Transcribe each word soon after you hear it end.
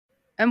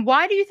And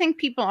why do you think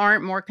people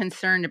aren't more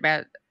concerned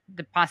about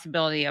the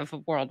possibility of a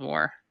world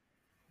war?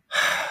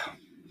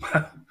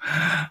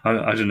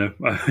 I don't know.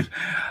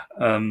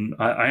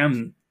 I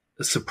am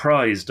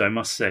surprised, I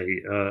must say,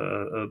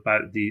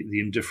 about the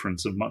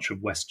indifference of much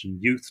of Western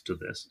youth to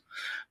this.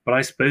 But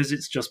I suppose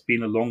it's just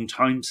been a long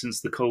time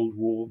since the Cold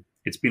War.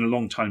 It's been a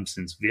long time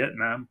since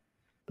Vietnam.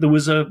 There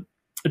was a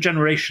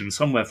generation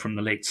somewhere from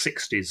the late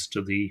 60s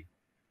to the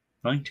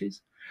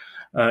 90s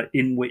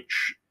in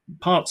which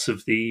parts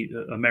of the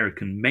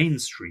American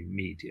mainstream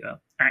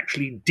media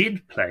actually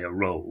did play a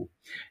role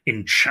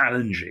in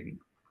challenging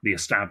the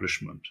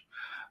establishment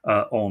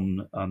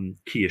on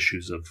key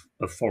issues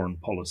of foreign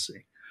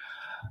policy.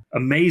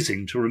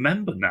 Amazing to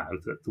remember now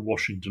that the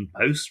Washington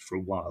Post for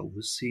a while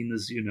was seen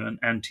as, an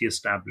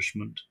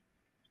anti-establishment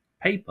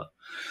paper,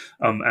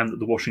 and that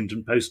the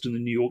Washington Post and the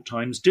New York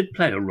Times did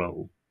play a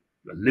role,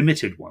 a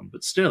limited one,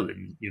 but still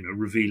in,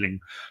 revealing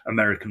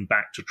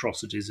American-backed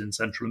atrocities in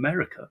Central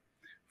America,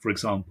 for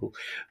example.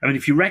 I mean,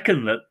 if you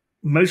reckon that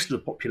most of the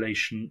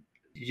population,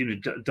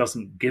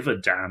 doesn't give a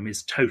damn,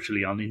 is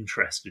totally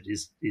uninterested,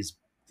 is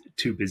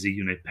too busy,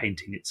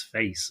 painting its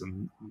face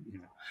and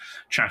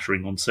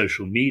chattering on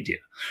social media,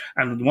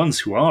 and the ones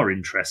who are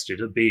interested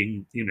are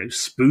being,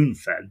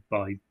 spoon-fed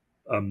by,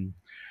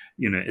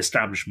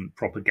 establishment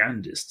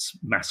propagandists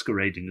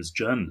masquerading as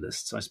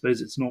journalists, I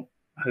suppose it's not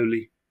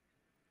wholly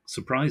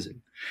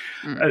surprising.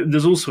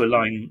 There's also a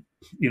line,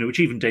 which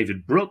even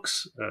David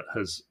Brooks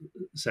has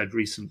said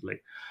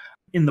recently.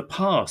 In the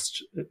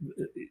past,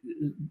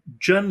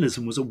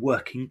 journalism was a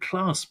working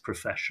class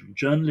profession.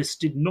 Journalists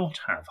did not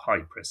have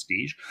high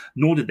prestige,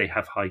 nor did they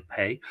have high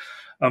pay.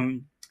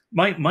 One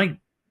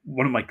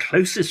of my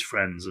closest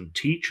friends and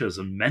teachers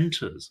and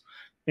mentors,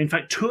 in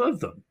fact, two of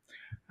them,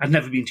 had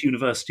never been to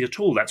university at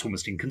all. That's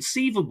almost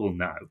inconceivable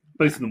now.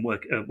 Both of them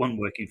one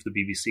working for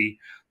the BBC,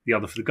 the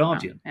other for the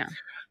Guardian. Oh,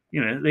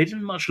 yeah. They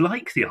didn't much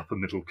like the upper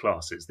middle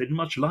classes. They didn't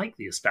much like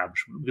the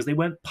establishment because they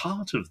weren't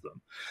part of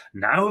them.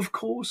 Now, of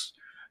course,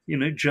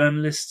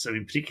 journalists, I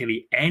mean,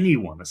 particularly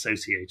anyone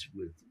associated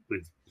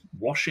with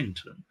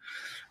Washington,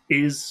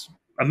 is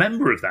a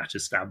member of that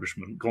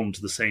establishment, gone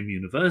to the same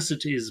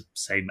universities,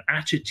 same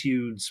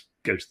attitudes,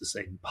 go to the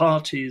same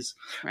parties,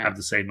 right, have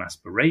the same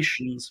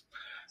aspirations.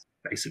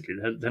 Basically,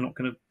 they're not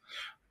going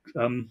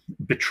to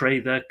betray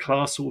their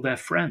class or their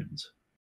friends.